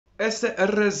S,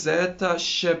 R, Z,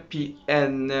 Sh, P,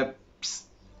 N, Ps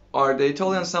are the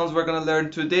Italian sounds we're going to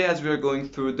learn today as we are going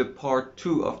through the part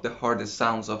 2 of the hardest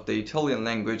sounds of the Italian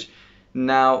language.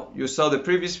 Now, you saw the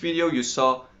previous video, you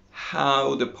saw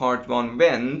how the part 1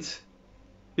 went.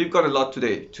 We've got a lot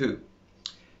today too.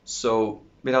 So,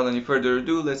 without any further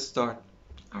ado, let's start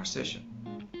our session.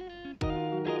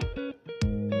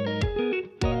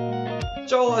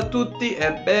 Ciao a tutti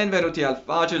e benvenuti al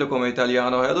Facile come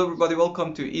Italiano. Hello everybody,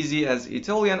 welcome to Easy as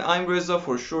Italian. I'm Reza,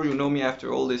 for sure you know me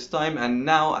after all this time, and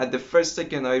now at the first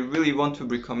second I really want to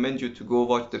recommend you to go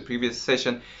watch the previous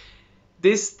session.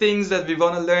 These things that we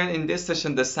want to learn in this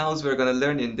session, the sounds we're going to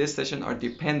learn in this session are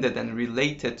dependent and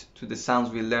related to the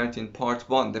sounds we learned in part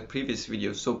 1, the previous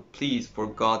video. So please, for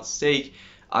God's sake,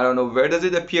 I don't know where does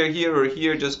it appear, here or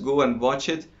here, just go and watch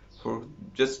it.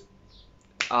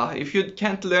 If you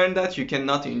can't learn that, you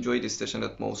cannot enjoy this session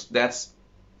at most. That's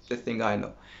the thing I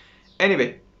know.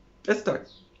 Anyway, let's start.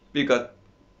 We got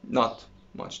not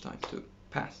much time to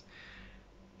pass.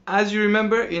 As you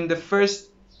remember, in the first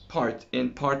part,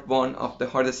 in part 1 of the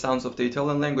hardest sounds of the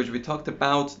Italian language, we talked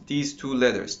about these two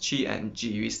letters, chi and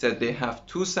g. We said they have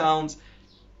two sounds,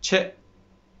 che,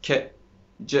 ke,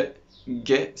 je,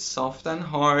 ge, soft and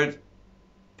hard,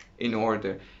 in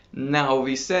order. Now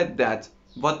we said that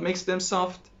what makes them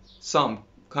soft? Some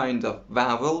kind of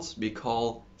vowels we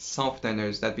call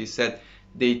softeners, that we said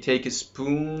they take a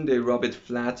spoon, they rub it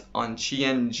flat on chi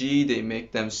and g, they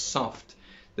make them soft.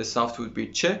 The soft would be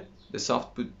che, the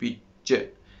soft would be je.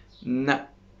 Now,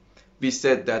 we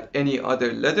said that any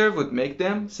other letter would make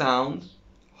them sound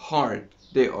hard.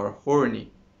 They are horny.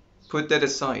 Put that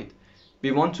aside.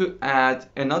 We want to add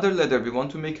another letter, we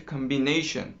want to make a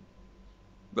combination.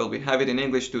 Well, we have it in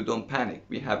English too, don't panic.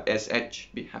 We have SH,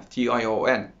 we have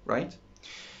TION, right?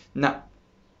 Now,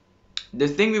 the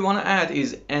thing we want to add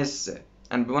is S,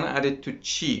 and we want to add it to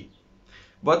chi.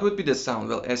 What would be the sound?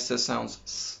 Well, S sounds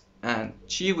S, and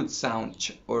chi would sound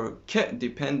ch or ke,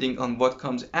 depending on what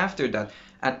comes after that.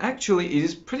 And actually, it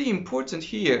is pretty important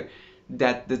here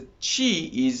that the chi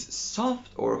is soft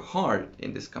or hard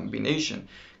in this combination.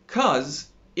 Because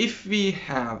if we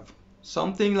have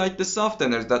something like the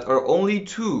softeners that are only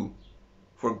two,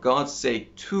 for God's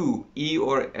sake, two, E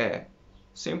or E,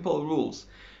 simple rules.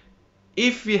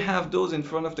 If we have those in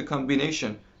front of the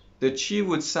combination, the chi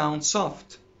would sound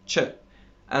soft, ch,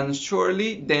 and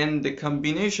surely then the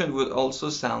combination would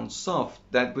also sound soft.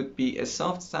 That would be a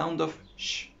soft sound of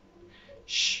sh,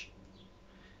 sh.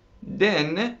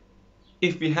 Then,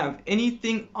 if we have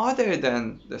anything other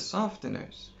than the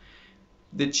softeners,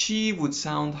 the chi would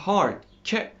sound hard,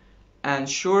 ke, and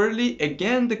surely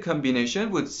again the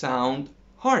combination would sound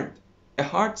hard, a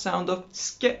hard sound of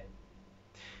ske.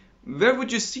 Where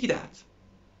would you see that?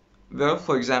 Well,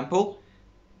 for example,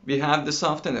 we have the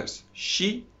softeners,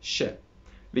 shi, she.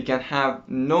 We can have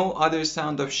no other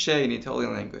sound of she in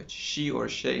Italian language. She or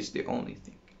she is the only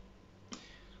thing.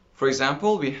 For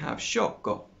example, we have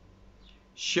sciocco,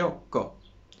 sciocco.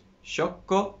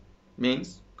 Sciocco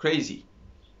means crazy.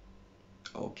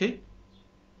 Okay?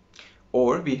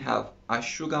 Or we have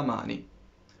asciugamani,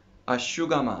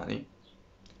 asciugamani.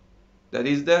 That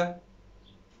is the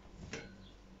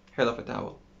hell of a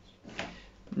towel.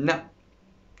 Now,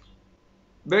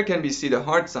 where can we see the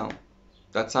hard sound?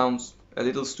 That sounds a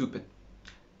little stupid.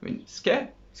 I mean, ske,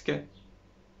 ske.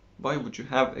 Why would you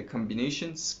have a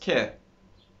combination ske?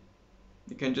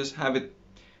 You can just have it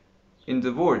in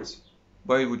the words.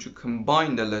 Why would you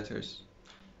combine the letters?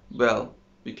 Well,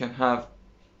 we can have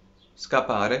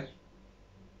scappare,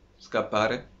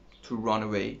 scappare, to run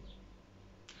away.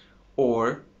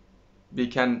 Or we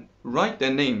can write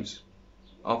the names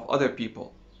of other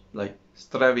people, like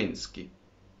Stravinsky,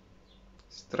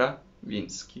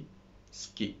 Stravinsky,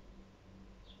 ski.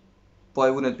 Why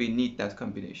wouldn't we need that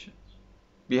combination?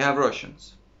 We have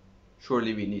Russians.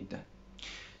 Surely we need that.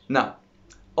 Now,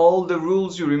 all the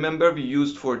rules you remember we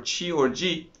used for chi or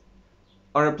g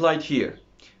are applied here.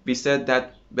 We said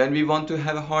that when we want to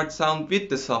have a hard sound with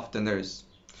the softeners,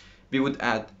 we would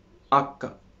add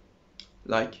akka,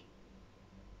 like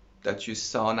that you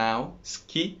saw now,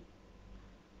 ski.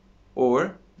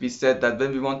 Or we said that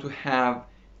when we want to have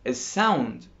a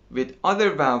sound with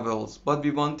other vowels but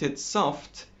we want it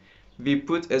soft, we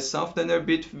put a softener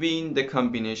between the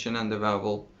combination and the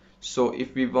vowel. So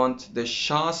if we want the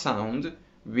sha sound,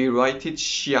 we write it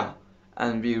sha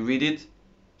and we read it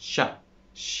sha,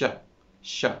 sha,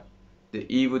 sha. The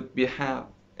e would have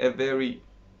a very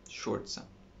short sound.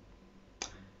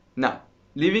 Now,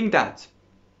 leaving that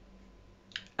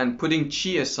and putting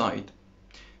chi aside,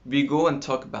 we go and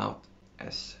talk about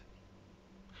S.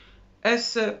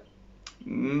 S,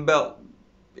 well,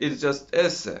 It's just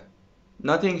esse.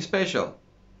 Nothing special.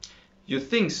 You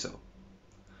think so?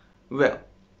 Well,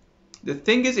 the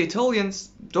thing is Italians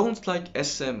don't like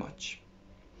esse much.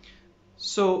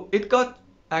 So it got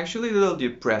actually a little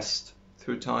depressed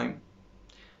through time.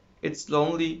 It's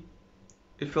lonely,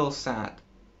 it feels sad.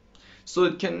 So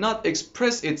it cannot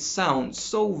express its sound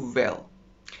so well.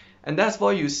 And that's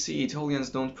why you see Italians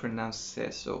don't pronounce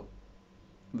se so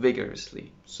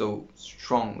vigorously, so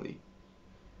strongly.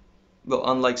 Well,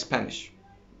 unlike Spanish.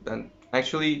 And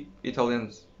actually,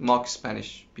 Italians mock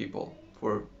Spanish people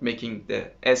for making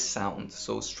the S sound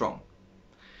so strong.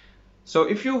 So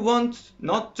if you want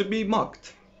not to be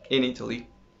mocked in Italy,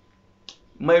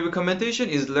 my recommendation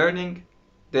is learning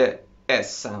the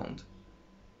S sound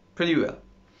pretty well.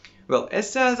 Well,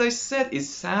 S, as I said, is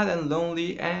sad and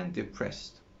lonely and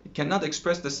depressed. It cannot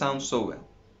express the sound so well.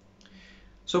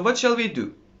 So what shall we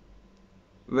do?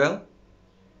 Well,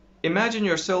 imagine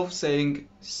yourself saying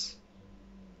s,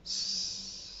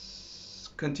 s,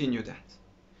 continue that.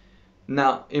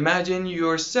 Now imagine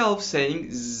yourself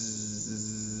saying z,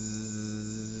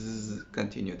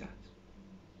 continue that.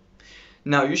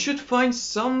 Now you should find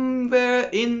somewhere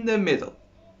in the middle,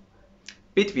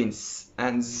 between s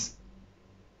and z,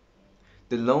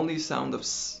 the lonely sound of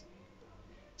s,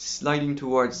 sliding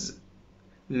towards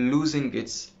losing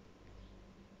its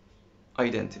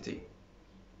identity.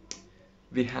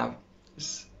 We have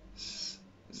s, s,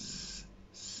 s,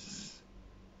 s,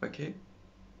 okay?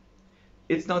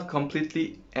 It's not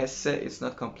completely esse, it's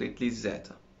not completely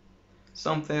zeta.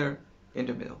 Somewhere in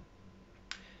the middle.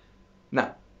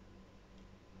 Now,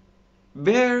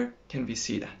 where can we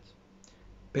see that?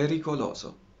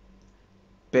 Pericoloso.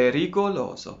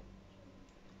 Pericoloso.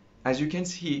 As you can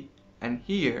see and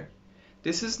hear,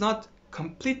 this is not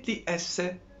completely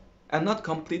esse and not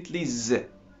completely z.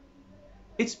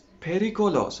 It's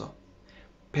pericoloso.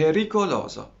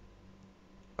 Pericoloso.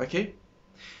 Okay?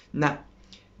 Now,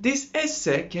 this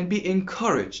esse can be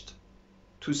encouraged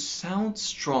to sound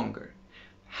stronger.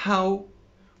 How?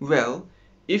 Well,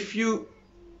 if you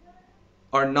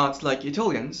are not like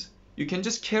Italians, you can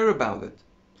just care about it.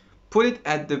 Put it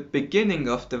at the beginning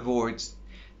of the words.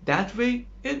 That way,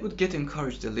 it would get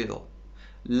encouraged a little.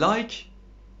 Like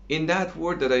in that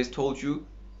word that I told you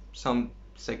some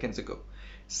seconds ago.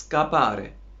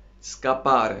 Scappare.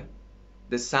 Scappare.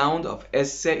 The sound of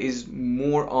esse is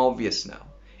more obvious now.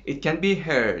 It can be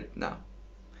heard now.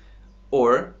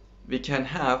 Or we can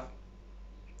have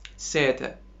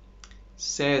sete.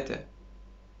 Sete.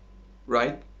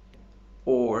 Right?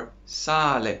 Or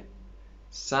sale.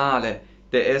 Sale.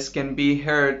 The S can be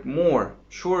heard more,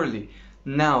 surely.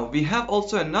 Now, we have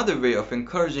also another way of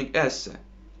encouraging esse.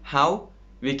 How?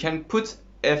 We can put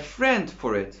a friend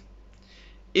for it.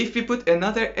 If we put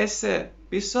another esse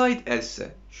beside esse,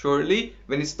 surely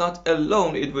when it's not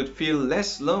alone, it would feel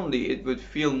less lonely, it would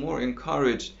feel more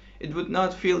encouraged. It would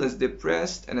not feel as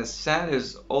depressed and as sad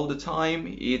as all the time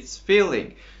it's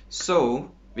feeling.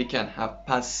 So, we can have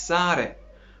passare.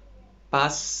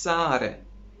 Passare.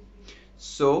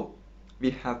 So,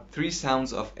 we have three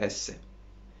sounds of esse.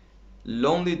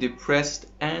 Lonely, depressed,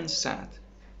 and sad.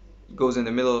 It goes in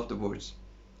the middle of the words.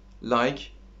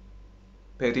 Like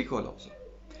pericoloso.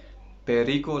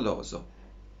 Pericoloso.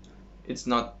 It's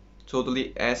not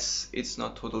totally S, it's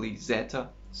not totally zeta,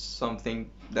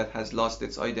 something that has lost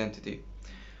its identity.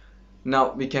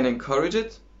 Now we can encourage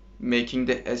it, making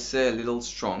the S a little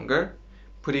stronger,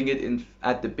 putting it in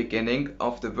at the beginning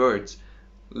of the words,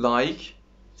 like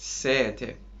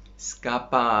sete,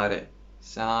 scappare,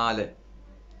 sale.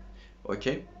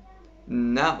 Okay?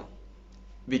 Now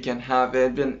we can have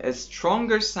even a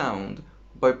stronger sound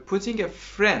by putting a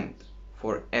friend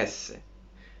for esse,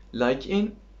 like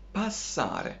in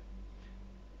passare.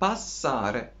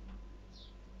 Passare.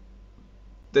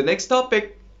 The next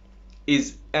topic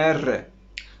is R.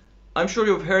 I'm sure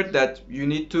you've heard that you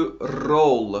need to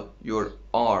roll your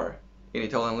R in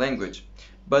Italian language.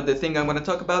 But the thing I'm going to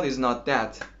talk about is not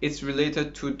that. It's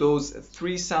related to those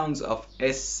three sounds of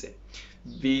esse.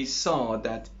 We saw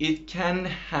that it can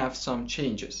have some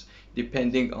changes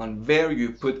depending on where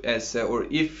you put esse or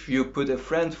if you put a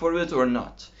friend for it or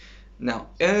not. Now,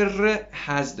 R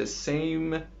has the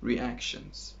same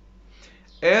reactions.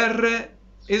 R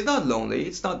is not lonely,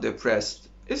 it's not depressed,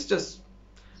 it's just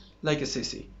like a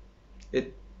sissy.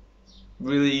 It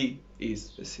really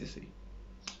is a sissy.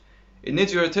 It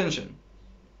needs your attention.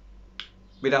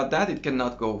 Without that, it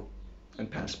cannot go and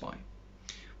pass by.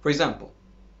 For example,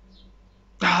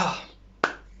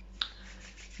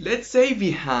 let's say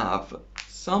we have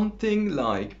something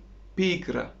like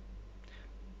pigra.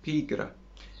 Pigra.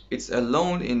 It's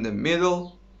alone in the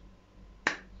middle.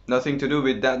 nothing to do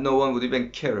with that. No one would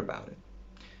even care about it.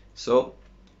 So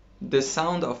the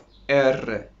sound of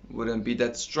R wouldn't be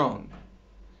that strong.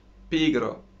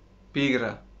 Pigro,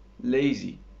 pigra,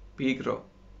 lazy, pigro,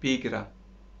 pigra.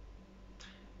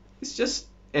 It's just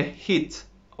a hit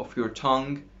of your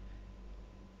tongue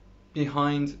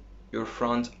behind your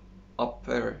front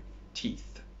upper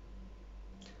teeth.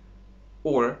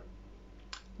 Or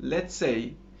let's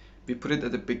say we put it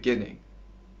at the beginning.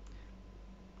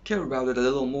 Care about it a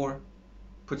little more,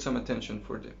 put some attention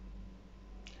for them.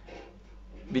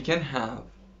 We can have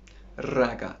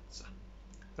ragazza,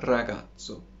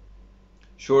 ragazzo.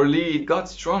 Surely it got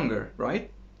stronger, right?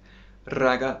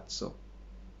 Ragazzo.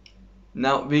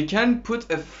 Now we can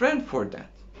put a friend for that.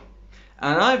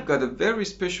 And I've got a very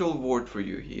special word for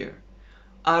you here.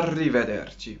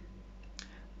 Arrivederci.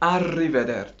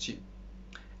 Arrivederci.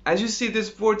 As you see,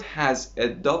 this word has a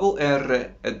double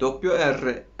R, a doppio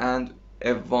R, and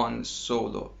a one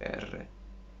solo R.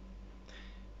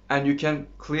 And you can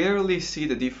clearly see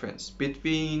the difference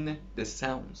between the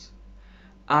sounds.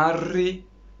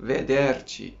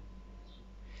 Arrivederci.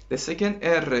 The second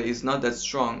R is not that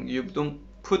strong. You don't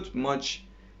put much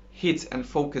heat and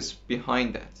focus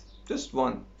behind that. Just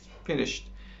one, finished.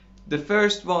 The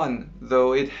first one,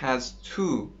 though it has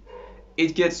two,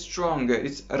 it gets stronger.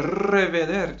 It's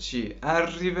arrivederci,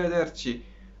 arrivederci.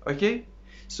 Okay?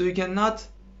 So you cannot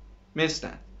miss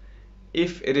that.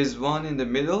 If it is one in the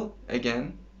middle,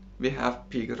 again, we have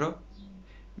pigro,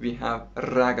 we have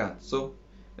ragazzo,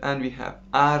 and we have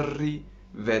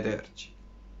arrivederci.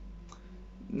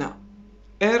 Now,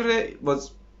 R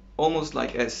was almost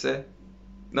like esse,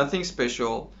 nothing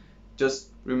special. Just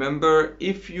remember,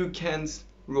 if you can't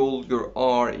roll your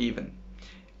R even,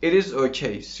 it is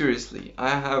okay, seriously. I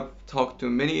have talked to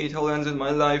many Italians in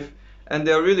my life, and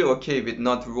they're really okay with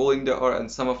not rolling the R,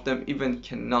 and some of them even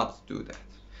cannot do that.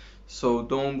 So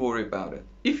don't worry about it.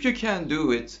 If you can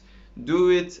do it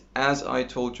as I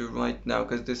told you right now,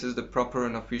 because this is the proper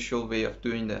and official way of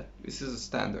doing that. This is the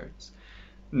standards.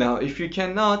 Now, if you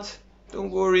cannot,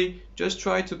 don't worry. Just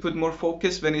try to put more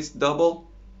focus when it's double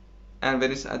and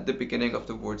when it's at the beginning of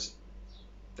the words.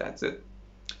 That's it.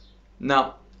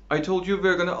 Now, I told you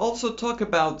we're gonna also talk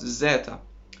about zeta.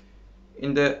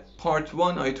 In the part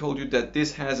 1, I told you that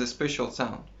this has a special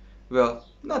sound. Well,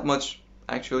 not much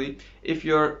actually. If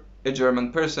you're a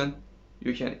German person,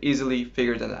 you can easily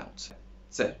figure that out.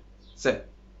 Se,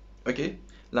 okay?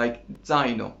 Like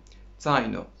zaino,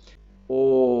 zaino.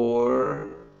 Or,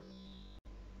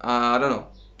 I don't know.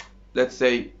 Let's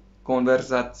say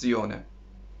conversazione,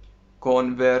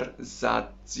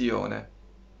 conversazione.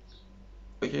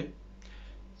 Okay?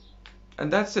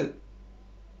 And that's it.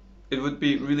 It would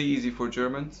be really easy for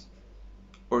Germans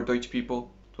or Deutsch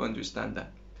people to understand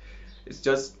that. It's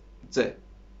just ze.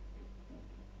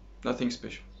 Nothing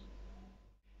special.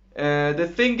 The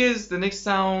thing is, the next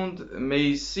sound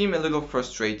may seem a little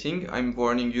frustrating. I'm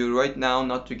warning you right now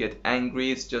not to get angry.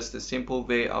 It's just a simple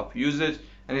way of use it,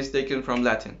 and it's taken from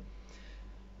Latin.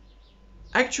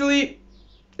 Actually,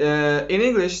 in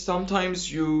English, sometimes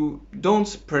you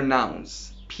don't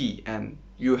pronounce P and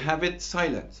you have it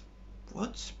silent.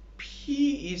 What?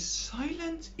 P is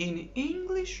silent in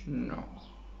English? No.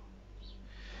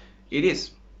 It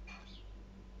is.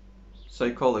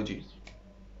 Psychology.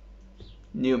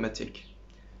 Pneumatic.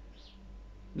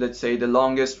 Let's say the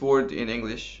longest word in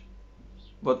English.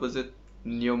 What was it?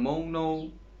 Pneumono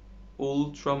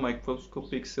ultra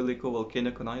microscopic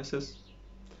silico-volcaniconiosis.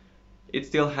 It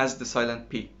still has the silent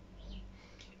P.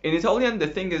 In Italian, the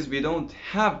thing is, we don't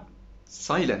have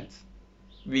silent.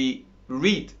 We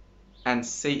read and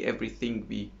say everything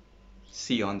we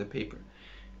see on the paper.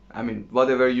 I mean,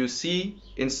 whatever you see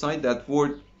inside that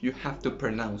word, you have to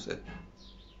pronounce it.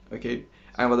 Okay?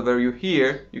 And whatever you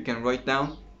hear, you can write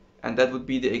down, and that would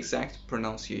be the exact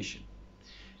pronunciation.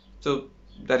 So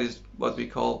that is what we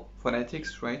call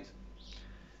phonetics, right?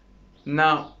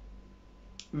 Now,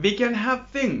 we can have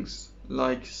things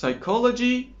like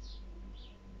psychology,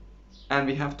 and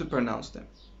we have to pronounce them,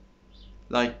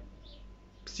 like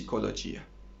psychologia.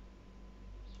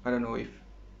 I don't know if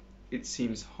it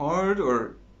seems hard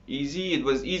or easy. It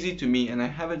was easy to me, and I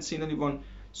haven't seen anyone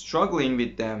struggling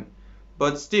with them,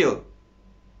 but still,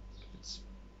 it's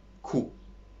cool.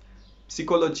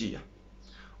 Psicologia.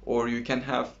 Or you can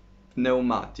have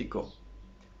pneumatico.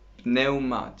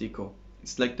 Pneumatico.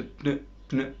 It's like the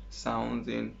pn sound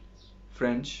in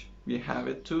French. We have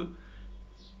it too.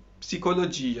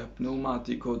 Psicologia,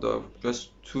 pneumatico, are just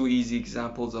two easy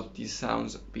examples of these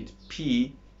sounds with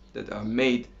P that are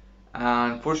made.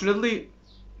 Unfortunately,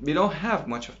 we don't have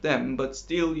much of them, but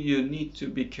still you need to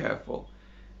be careful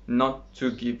not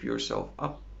to give yourself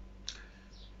up.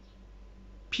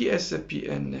 PS,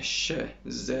 PN, sh,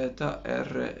 zeta,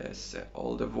 rs,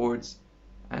 all the words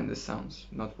and the sounds,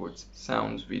 not words,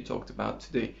 sounds we talked about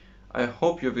today. I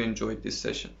hope you've enjoyed this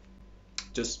session.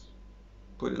 Just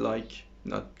put a like,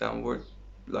 not downward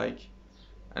like,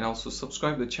 and also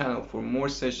subscribe to the channel for more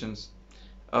sessions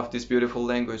of this beautiful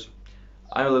language.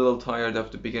 I'm a little tired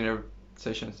of the beginner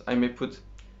sessions. I may put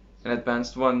an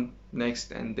advanced one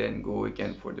next and then go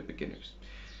again for the beginners.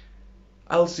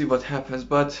 I'll see what happens,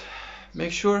 but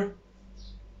make sure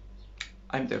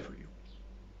I'm there for you.